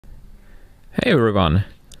Hey everyone,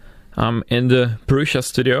 I'm in the Prusa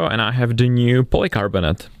studio and I have the new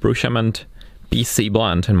polycarbonate Prusament PC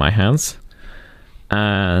Blend in my hands.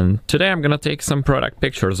 And today I'm gonna take some product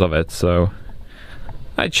pictures of it, so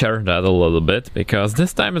I'd share that a little bit because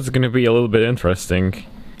this time it's gonna be a little bit interesting.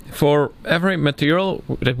 For every material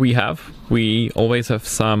that we always have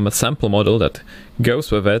some sample model that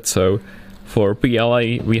goes with it. So for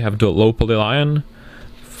PLA we have the low poly line,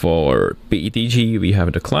 for PETG we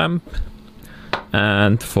have the clamp,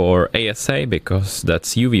 and for ASA, because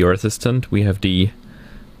that's UV resistant, we have the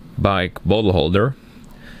bike bottle holder.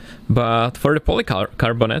 But for the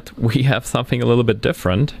polycarbonate we have something a little bit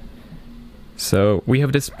different. So we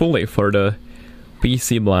have this pulley for the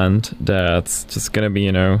PC Blend that's just gonna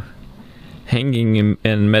be, hanging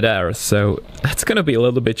in midair. So that's gonna be a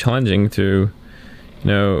little bit challenging to,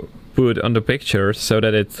 put on the picture so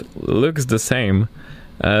that it looks the same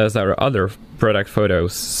as our other product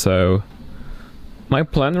photos. So my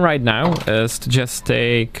plan right now is to just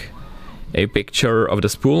take a picture of the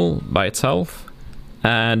spool by itself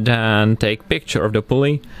and then take picture of the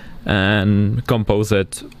pulley and compose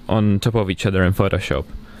it on top of each other in Photoshop.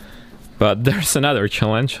 But there's another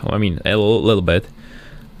challenge, a little bit.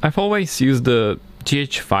 I've always used the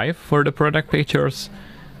GH5 for the product pictures,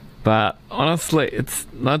 but honestly it's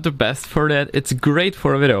not the best for that. It's great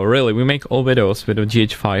for video, really. We make all videos with the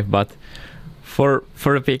GH5, but for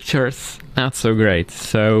the pictures, not so great.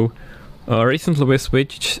 So recently we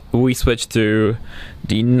switched to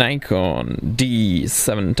the Nikon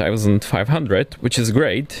D7500, which is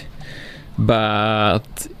great,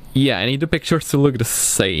 but yeah, I need the pictures to look the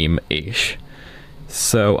same-ish.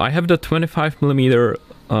 So I have the 25mm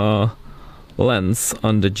lens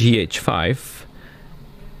on the GH5,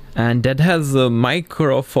 and that has a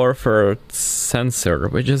micro four thirds sensor,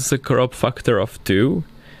 which is a crop factor of 2.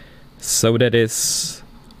 So that is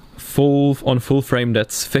full frame,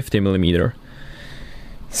 that's 50mm.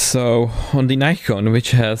 So on the Nikon,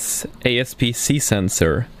 which has ASP-C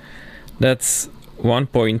sensor, that's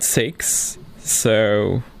 1.6.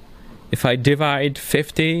 So if I divide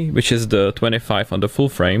 50, which is the 25 on the full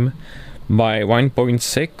frame, by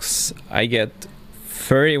 1.6, I get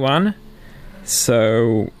 31.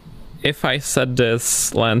 So if I set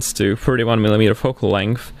this lens to 31mm focal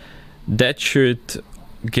length, that should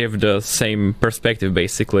give the same perspective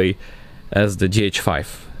basically as the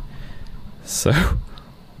GH5. So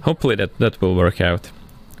hopefully that will work out.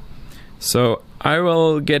 So I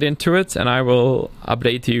will get into it and I will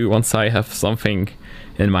update you once I have something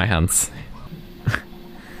in my hands.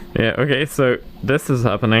 Yeah, okay, so this is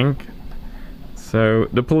happening. So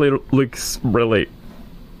the pulley looks really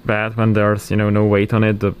bad when there's, no weight on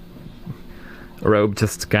it. The rope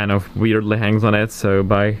just kind of weirdly hangs on it. So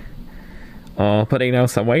by putting down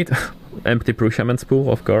some weight, empty Prusament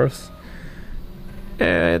spool, of course,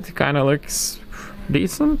 it kind of looks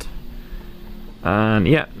decent. And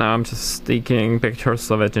yeah, now I'm just taking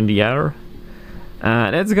pictures of it in the air,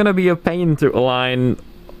 and it's gonna be a pain to align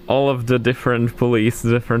all of the different pulleys,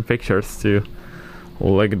 different pictures to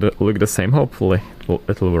look the same. Hopefully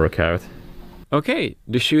it'll work out. Okay,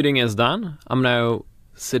 the shooting is done. I'm now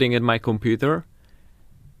sitting at my computer.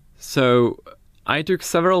 So I took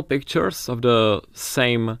several pictures of the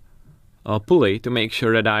same pulley to make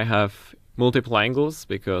sure that I have multiple angles,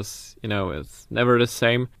 because it's never the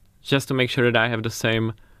same, just to make sure that I have the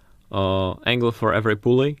same angle for every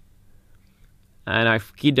pulley. And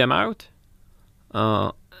I've keyed them out,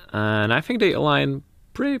 and I think they align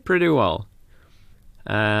pretty well.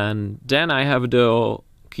 And then I have the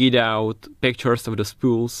keyed out pictures of the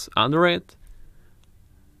spools under it.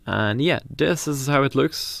 And yeah, this is how it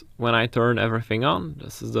looks when I turn everything on.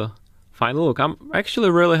 This is the final look. I'm actually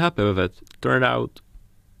really happy with it. Turned out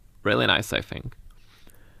really nice, I think.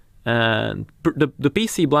 And the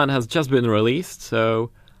PC Blend has just been released, so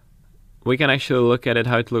we can actually look at it,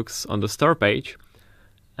 how it looks on the store page.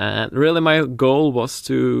 And really my goal was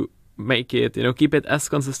to make it, keep it as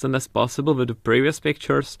consistent as possible with the previous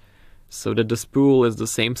pictures, so that the spool is the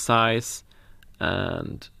same size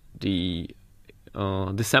and the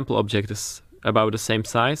sample object is about the same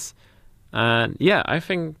size. And yeah, I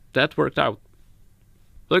think that worked out.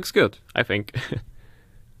 Looks good, I think.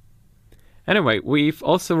 Anyway, we've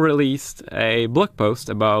also released a blog post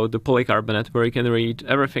about the polycarbonate where you can read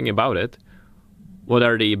everything about it. What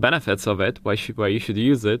are the benefits of it, why you should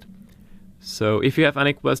use it. So if you have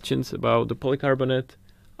any questions about the polycarbonate,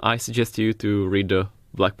 I suggest you to read the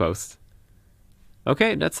blog post.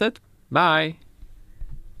 Okay, that's it. Bye!